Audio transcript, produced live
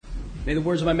May the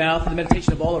words of my mouth and the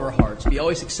meditation of all of our hearts be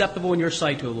always acceptable in your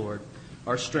sight, O Lord,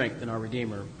 our strength and our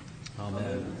Redeemer.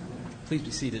 Amen. Please be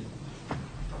seated.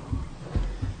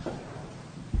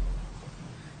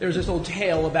 There's this old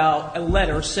tale about a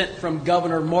letter sent from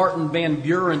Governor Martin Van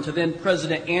Buren to then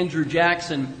President Andrew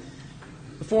Jackson,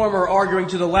 the former arguing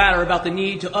to the latter about the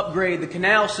need to upgrade the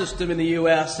canal system in the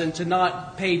U.S. and to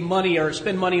not pay money or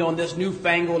spend money on this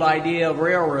newfangled idea of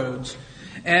railroads.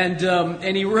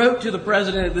 And he wrote to the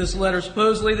president this letter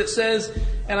supposedly that says,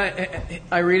 and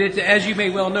I read it, as you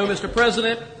may well know, Mr.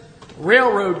 President,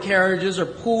 railroad carriages are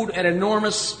pulled at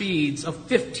enormous speeds of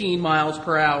 15 miles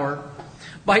per hour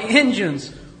by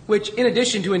engines which, in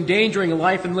addition to endangering the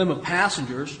life and limb of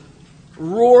passengers,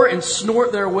 roar and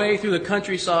snort their way through the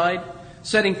countryside,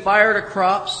 setting fire to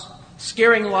crops,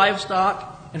 scaring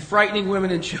livestock, and frightening women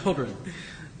and children.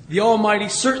 The Almighty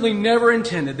certainly never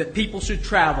intended that people should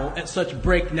travel at such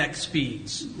breakneck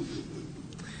speeds.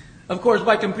 Of course,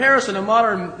 by comparison, a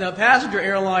modern passenger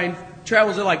airline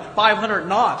travels at like 500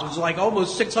 knots, which is like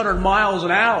almost 600 miles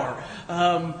an hour,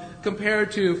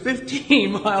 compared to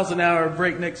 15 miles an hour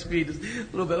breakneck speed. Is a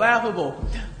little bit laughable.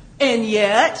 And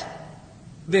yet,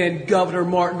 then Governor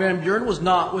Martin Van Buren was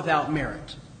not without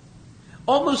merit.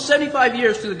 Almost 75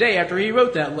 years to the day after he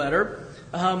wrote that letter,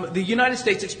 the United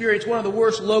States experienced one of the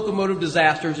worst locomotive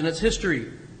disasters in its history.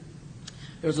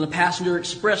 There was a passenger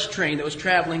express train that was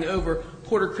traveling over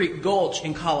Porter Creek Gulch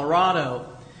in Colorado.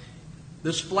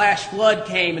 This flash flood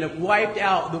came and it wiped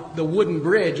out the wooden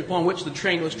bridge upon which the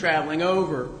train was traveling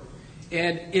over.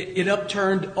 And it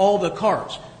upturned all the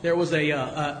cars. There was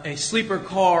a sleeper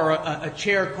car, a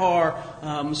chair car,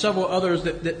 several others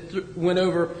that went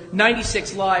over.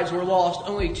 96 lives were lost.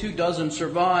 Only 24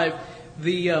 survived.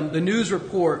 The news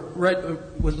report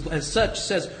was as such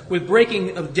says, with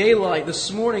breaking of daylight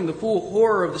this morning, the full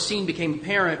horror of the scene became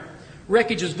apparent.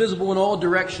 Wreckage is visible in all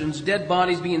directions, dead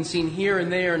bodies being seen here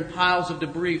and there, and piles of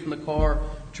debris from the car,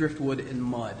 driftwood, and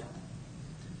mud.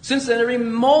 Since then, there have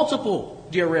been multiple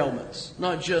derailments,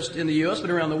 not just in the U.S., but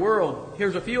around the world.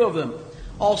 Here's a few of them.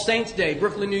 All Saints Day,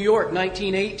 Brooklyn, New York,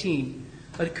 1918.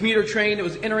 A commuter train that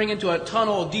was entering into a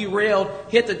tunnel derailed,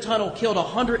 hit the tunnel, killed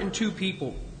 102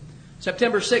 people.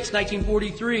 September 6,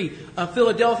 1943, a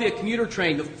Philadelphia commuter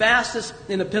train, the fastest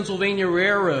in the Pennsylvania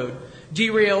Railroad,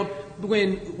 derailed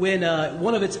when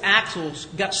one of its axles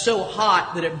got so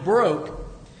hot that it broke,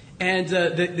 and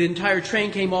the entire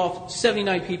train came off.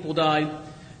 79 people died.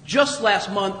 Just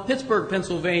last month, Pittsburgh,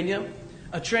 Pennsylvania,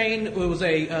 a train, it was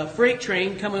a freight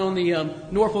train coming on the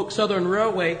Norfolk Southern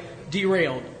Railway,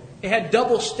 derailed. It had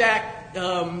double-stacked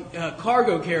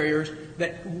cargo carriers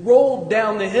that rolled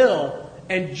down the hill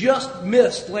and just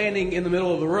missed landing in the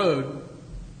middle of the road.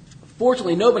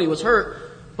 Fortunately, nobody was hurt,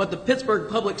 but the Pittsburgh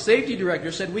Public Safety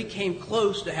Director said we came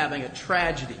close to having a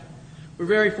tragedy. We're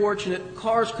very fortunate.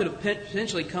 Cars could have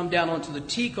potentially come down onto the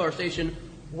T-car station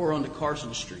or onto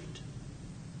Carson Street,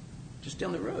 just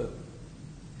down the road.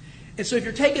 And so if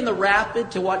you're taking the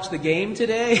Rapid to watch the game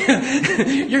today,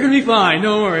 you're going to be fine.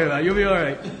 Don't worry about it. You'll be all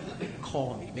right.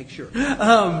 Call me. Make sure.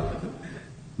 A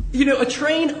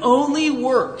train only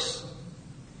works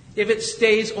if it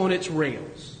stays on its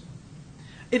rails.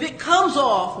 If it comes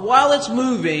off while it's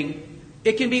moving,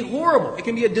 it can be horrible. It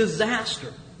can be a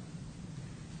disaster.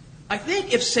 I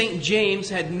think if St. James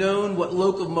had known what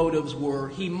locomotives were,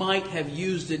 he might have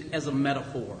used it as a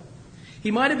metaphor.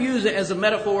 He might have used it as a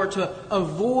metaphor to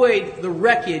avoid the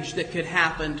wreckage that could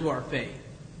happen to our faith.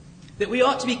 That we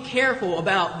ought to be careful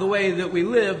about the way that we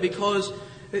live, because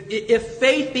if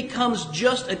faith becomes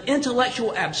just an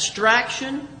intellectual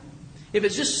abstraction, if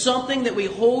it's just something that we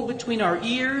hold between our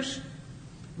ears,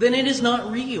 then it is not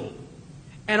real.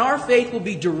 And our faith will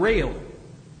be derailed.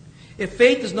 If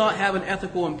faith does not have an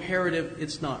ethical imperative,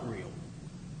 it's not real.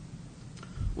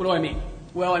 What do I mean?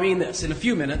 Well, I mean this. In a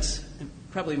few minutes,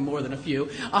 probably more than a few,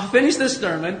 I'll finish this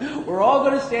sermon. We're all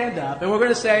going to stand up and we're going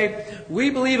to say, we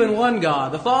believe in one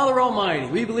God, the Father Almighty.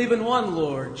 We believe in one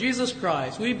Lord, Jesus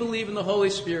Christ. We believe in the Holy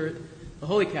Spirit, the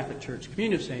Holy Catholic Church,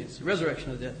 communion of saints, the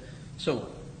resurrection of the dead, so on.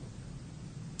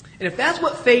 And if that's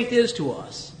what faith is to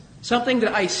us, something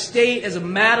that I state as a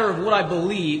matter of what I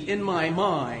believe in my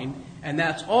mind, and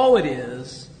that's all it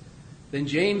is, then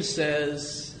James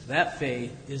says that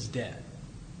faith is dead.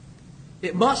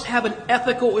 It must have an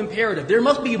ethical imperative. There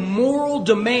must be moral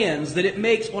demands that it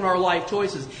makes on our life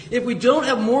choices. If we don't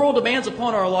have moral demands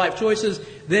upon our life choices,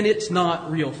 then it's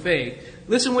not real faith.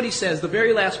 Listen what he says, the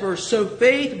very last verse. So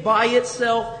faith by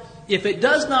itself, if it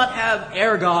does not have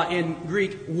erga in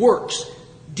Greek, works,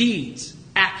 deeds,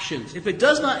 actions. If it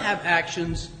does not have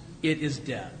actions, it is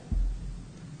dead.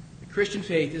 The Christian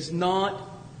faith is not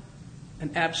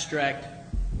an abstract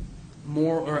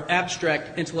moral or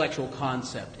abstract intellectual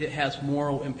concept. It has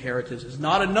moral imperatives. It's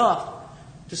not enough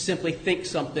to simply think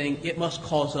something. It must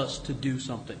cause us to do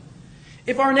something.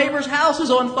 If our neighbor's house is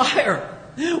on fire,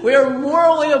 we are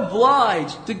morally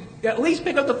obliged to at least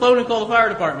pick up the phone and call the fire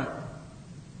department.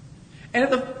 And if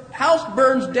the house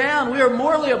burns down, we are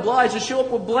morally obliged to show up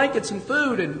with blankets and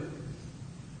food and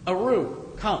a room.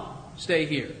 Come, stay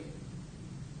here.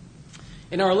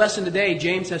 In our lesson today,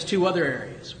 James has two other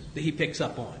areas that he picks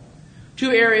up on.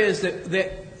 Two areas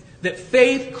that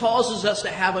faith causes us to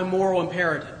have a moral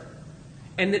imperative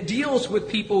and that deals with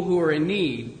people who are in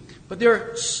need. But there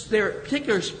are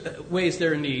particular ways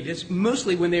they're in need. It's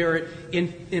mostly when they are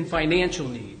in financial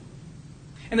need.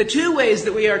 And the two ways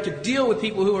that we are to deal with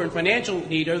people who are in financial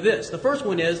need are this. The first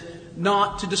one is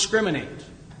not to discriminate.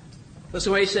 That's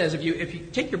the way he says. If you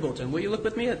take your bulletin, will you look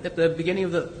with me at the beginning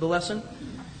of the lesson?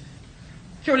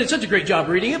 Carol did such a great job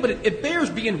reading it, but it bears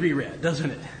being reread,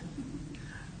 doesn't it?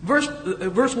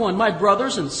 Verse 1, my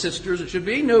brothers and sisters, it should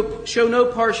be, show no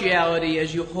partiality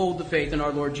as you hold the faith in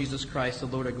our Lord Jesus Christ, the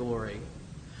Lord of glory.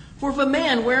 For if a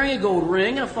man wearing a gold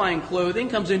ring and a fine clothing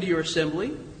comes into your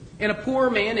assembly, and a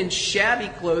poor man in shabby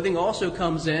clothing also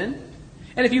comes in,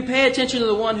 and if you pay attention to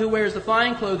the one who wears the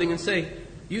fine clothing and say,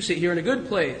 you sit here in a good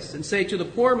place, and say to the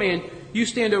poor man, you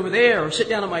stand over there or sit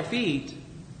down at my feet,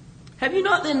 have you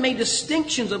not then made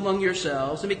distinctions among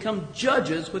yourselves and become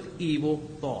judges with evil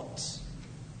thoughts?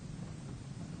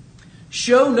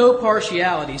 Show no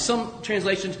partiality. Some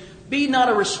translations, be not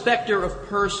a respecter of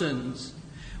persons.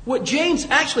 What James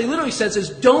actually literally says is,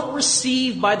 don't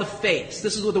receive by the face.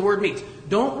 This is what the word means.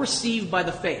 Don't receive by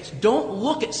the face. Don't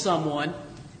look at someone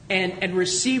and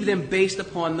receive them based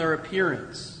upon their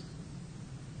appearance.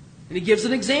 And he gives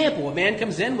an example. A man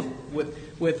comes in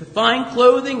with fine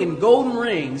clothing and golden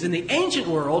rings. In the ancient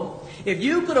world, if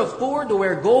you could afford to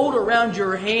wear gold around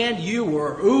your hand, you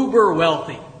were uber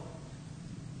wealthy.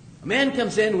 A man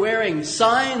comes in wearing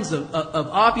signs of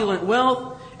opulent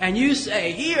wealth, and you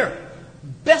say, here,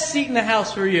 best seat in the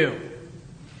house for you.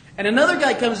 And another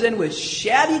guy comes in with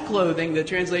shabby clothing, the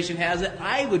translation has it,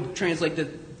 I would translate the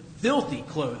filthy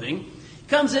clothing,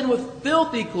 comes in with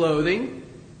filthy clothing,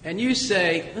 and you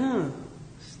say,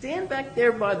 stand back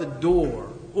there by the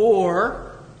door,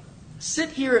 or sit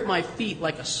here at my feet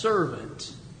like a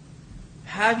servant.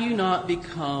 Have you not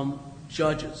become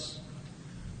judges?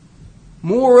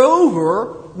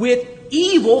 Moreover, with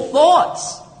evil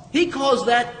thoughts. He calls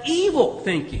that evil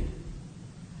thinking.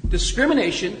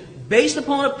 Discrimination based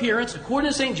upon appearance,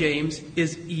 according to St. James,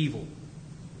 is evil.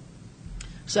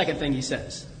 Second thing he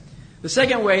says. The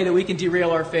second way that we can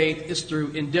derail our faith is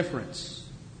through indifference.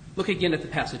 Look again at the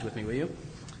passage with me, will you?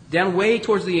 Down way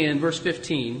towards the end, verse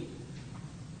 15.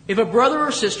 If a brother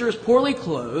or sister is poorly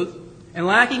clothed and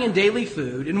lacking in daily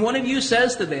food, and one of you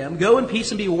says to them, go in peace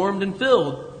and be warmed and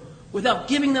filled, without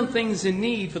giving them things in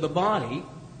need for the body,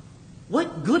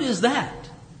 what good is that?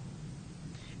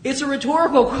 It's a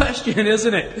rhetorical question,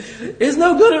 isn't it? It's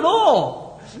no good at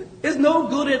all. It's no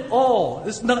good at all.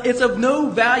 It's of no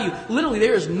value. Literally,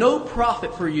 there is no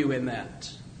profit for you in that.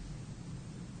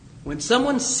 When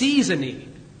someone sees a need,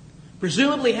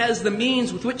 presumably has the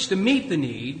means with which to meet the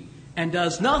need, and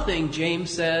does nothing, James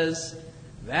says,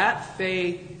 that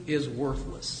faith is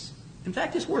worthless. In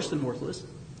fact, it's worse than worthless.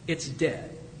 It's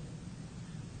dead.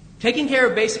 Taking care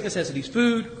of basic necessities,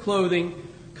 food, clothing,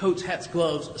 coats, hats,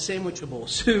 gloves, a sandwich, a bowl of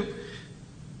soup,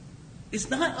 is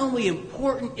not only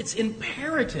important, it's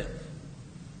imperative.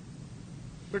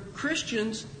 For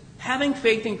Christians, having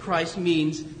faith in Christ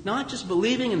means not just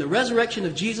believing in the resurrection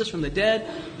of Jesus from the dead,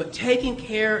 but taking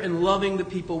care and loving the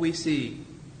people we see.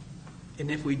 And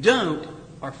if we don't,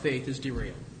 our faith is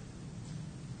derailed.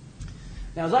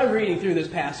 Now, as I'm reading through this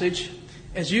passage,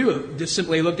 as you just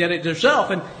simply looked at it yourself,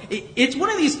 and it's one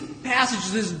of these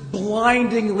passages that is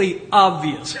blindingly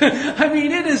obvious. I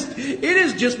mean, it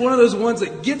is just one of those ones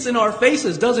that gets in our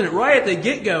faces, doesn't it, right at the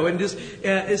get-go, and just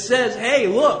it says, hey,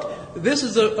 look, this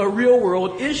is a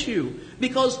real-world issue.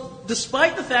 Because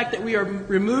despite the fact that we are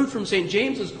removed from St.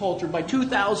 James's culture by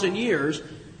 2,000 years,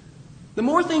 the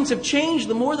more things have changed,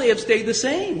 the more they have stayed the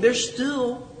same. There's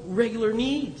still regular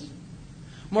needs.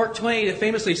 Mark Twain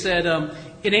famously said,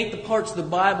 it ain't the parts of the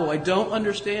Bible I don't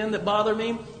understand that bother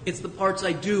me. It's the parts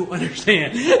I do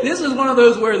understand. This is one of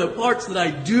those where the parts that I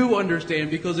do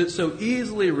understand, because it's so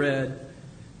easily read,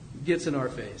 gets in our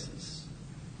faces.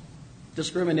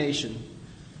 Discrimination.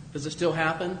 Does it still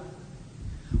happen?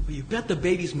 Well, you bet the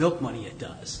baby's milk money it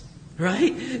does.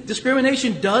 Right?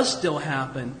 Discrimination does still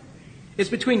happen. It's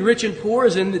between rich and poor,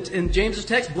 as in James's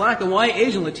text, black and white,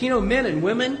 Asian, Latino, men and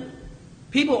women.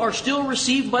 People are still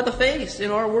received by the face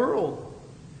in our world.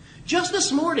 Just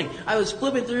this morning, I was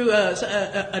flipping through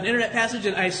an internet passage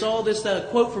and I saw this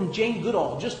quote from Jane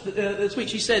Goodall just this week.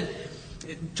 She said,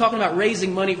 talking about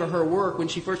raising money for her work when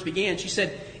she first began, she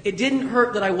said, "It didn't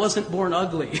hurt that I wasn't born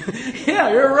ugly."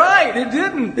 Yeah, you're right. It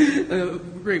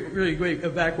didn't. Really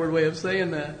great backward way of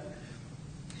saying that.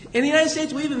 In the United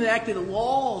States, we've enacted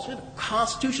laws. We have a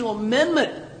constitutional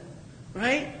amendment,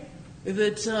 right?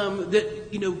 That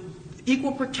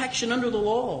equal protection under the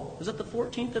law. Is that the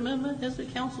 14th Amendment? Is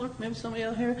it, Counselor? Maybe somebody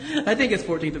out here? I think it's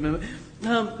 14th Amendment.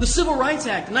 The Civil Rights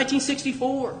Act of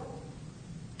 1964.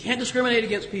 Can't discriminate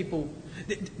against people.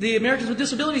 The Americans with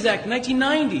Disabilities Act of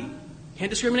 1990. Can't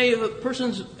discriminate if a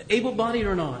person's able-bodied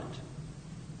or not.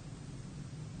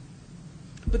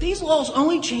 But these laws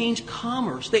only change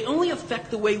commerce. They only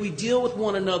affect the way we deal with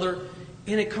one another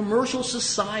in a commercial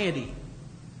society.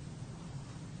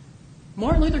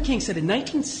 Martin Luther King said in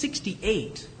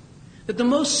 1968 that the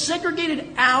most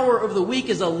segregated hour of the week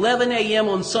is 11 a.m.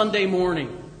 on Sunday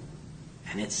morning.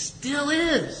 And it still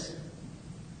is.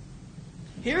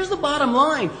 Here's the bottom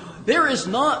line. There is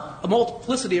not a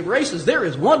multiplicity of races. There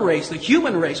is one race, the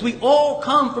human race. We all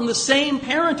come from the same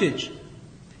parentage.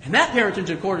 And that parentage,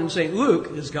 according to St.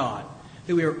 Luke, is God.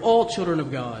 That we are all children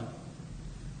of God.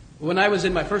 When I was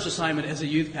in my first assignment as a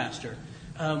youth pastor,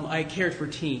 I cared for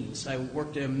teens. I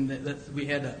worked in, we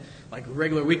had a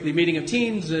regular weekly meeting of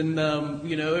teens, and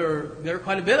there were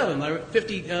quite a bit of them. There were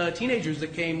 50 teenagers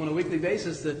that came on a weekly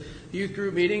basis to youth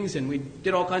group meetings, and we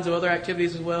did all kinds of other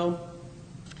activities as well.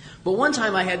 But one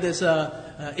time I had this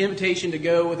invitation to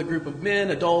go with a group of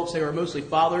men, adults. They were mostly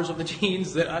fathers of the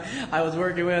teens that I was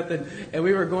working with. And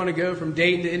we were going to go from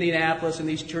Dayton to Indianapolis in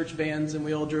these church vans. And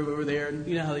we all drove over there. And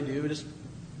you know how they do, just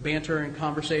banter and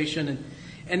conversation.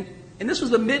 And this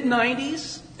was the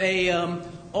mid-'90s, a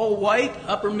all-white,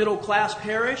 upper-middle-class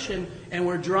parish. And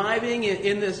we're driving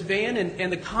in this van.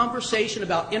 And the conversation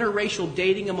about interracial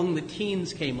dating among the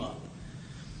teens came up.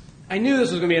 I knew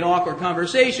this was going to be an awkward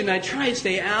conversation. I tried to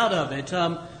stay out of it.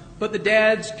 But the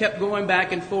dads kept going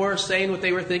back and forth, saying what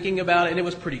they were thinking about it, and it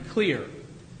was pretty clear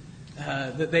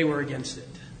that they were against it.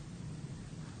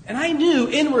 And I knew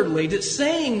inwardly that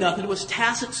saying nothing was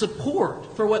tacit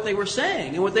support for what they were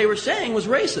saying, and what they were saying was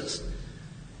racist.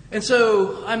 And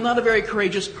so I'm not a very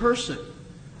courageous person.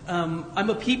 I'm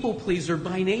a people pleaser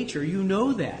by nature. You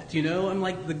know that. I'm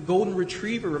like the golden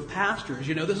retriever of pastors.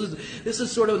 This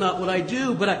is sort of not what I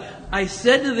do. But I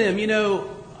said to them,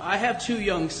 I have 2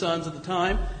 young sons at the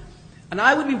time, and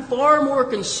I would be far more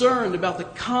concerned about the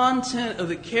content of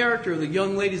the character of the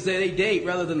young ladies that they date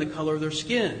rather than the color of their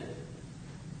skin.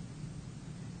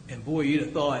 And boy, you'd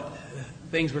have thought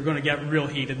things were going to get real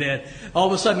heated then. All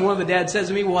of a sudden, one of the dads says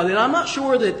to me, "Well, then I'm not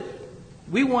sure that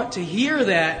we want to hear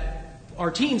that,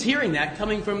 our teens hearing that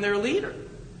coming from their leader."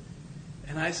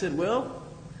 And I said, "Well,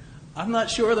 I'm not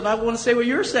sure that I want to say what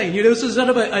you're saying. This is sort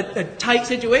of a tight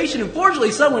situation." And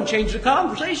fortunately, someone changed the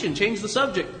conversation, changed the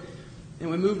subject, and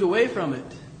we moved away from it.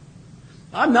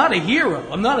 I'm not a hero.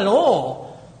 I'm not at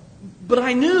all. But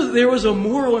I knew that there was a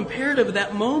moral imperative at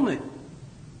that moment.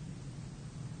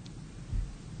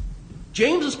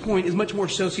 James's point is much more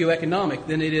socioeconomic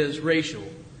than it is racial.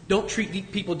 Don't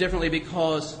treat people differently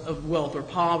because of wealth or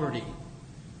poverty.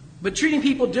 But treating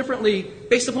people differently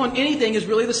based upon anything is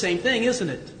really the same thing, isn't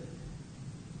it?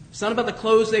 It's not about the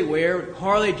clothes they wear, the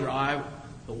car they drive,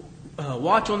 the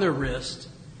watch on their wrist.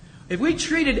 If we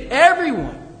treated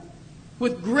everyone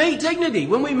with great dignity,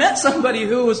 when we met somebody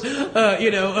who was,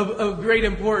 of great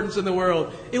importance in the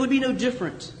world, it would be no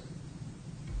different.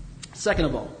 Second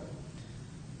of all,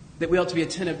 that we ought to be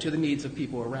attentive to the needs of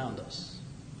people around us.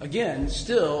 Again,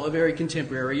 still a very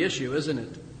contemporary issue, isn't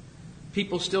it?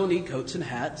 People still need coats and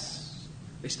hats.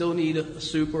 They still need a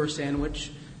soup or a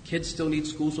sandwich. Kids still need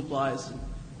school supplies and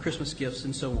Christmas gifts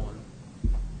and so on.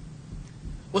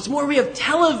 What's more, we have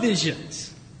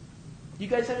televisions. You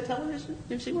guys have a television?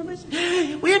 You ever seen one of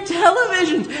these? We have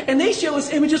televisions, and they show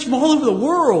us images from all over the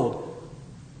world.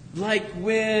 Like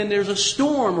when there's a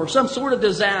storm or some sort of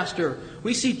disaster,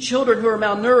 we see children who are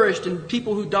malnourished and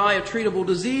people who die of treatable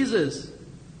diseases.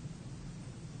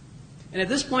 And at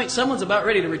this point, someone's about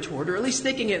ready to retort, or at least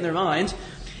thinking it in their minds,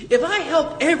 if I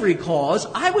helped every cause,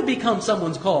 I would become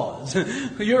someone's cause.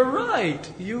 You're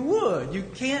right. You would. You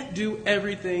can't do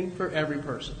everything for every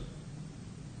person.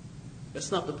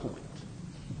 That's not the point.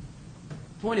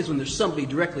 The point is when there's somebody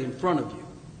directly in front of you,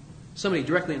 somebody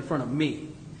directly in front of me,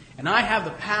 and I have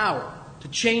the power to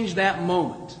change that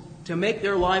moment, to make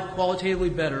their life qualitatively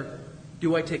better,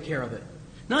 do I take care of it?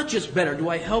 Not just better, do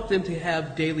I help them to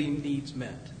have daily needs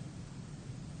met?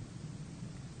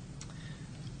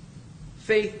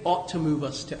 Faith ought to move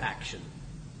us to action.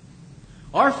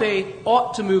 Our faith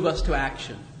ought to move us to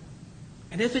action.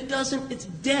 And if it doesn't, it's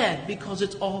dead because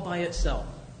it's all by itself.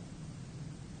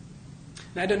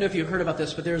 Now, I don't know if you've heard about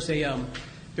this, but there's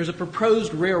a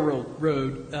proposed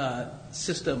railroad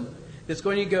system that's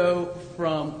going to go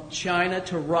from China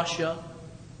to Russia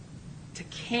to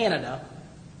Canada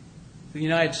to the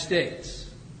United States.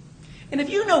 And if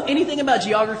you know anything about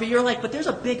geography, you're like, but there's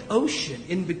a big ocean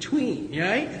in between,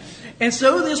 right? And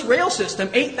so this rail system,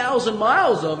 8,000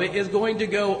 miles of it, is going to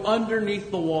go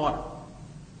underneath the water.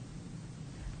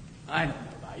 I don't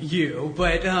know about you,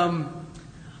 but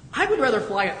I would rather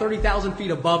fly at 30,000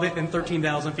 feet above it than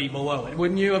 13,000 feet below it,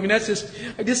 wouldn't you? I mean, it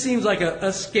just seems like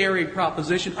a scary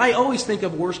proposition. I always think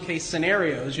of worst case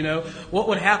scenarios, what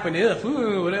would happen if,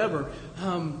 whatever,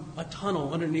 a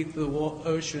tunnel underneath the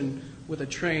ocean with a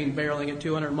train barreling at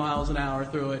 200 miles an hour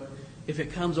through it. If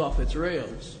it comes off its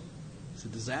rails, it's a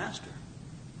disaster.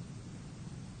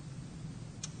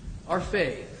 Our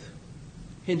faith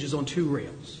hinges on two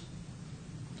rails.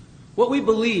 What we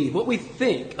believe, what we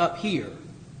think up here,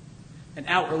 and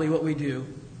outwardly what we do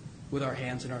with our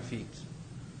hands and our feet.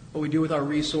 What we do with our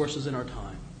resources and our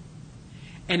time.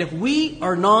 And if we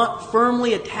are not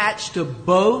firmly attached to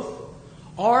both,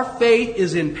 our faith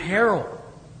is in peril.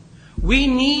 We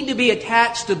need to be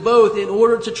attached to both in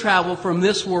order to travel from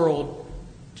this world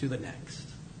to the next.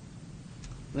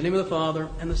 In the name of the Father,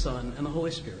 and the Son, and the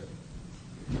Holy Spirit.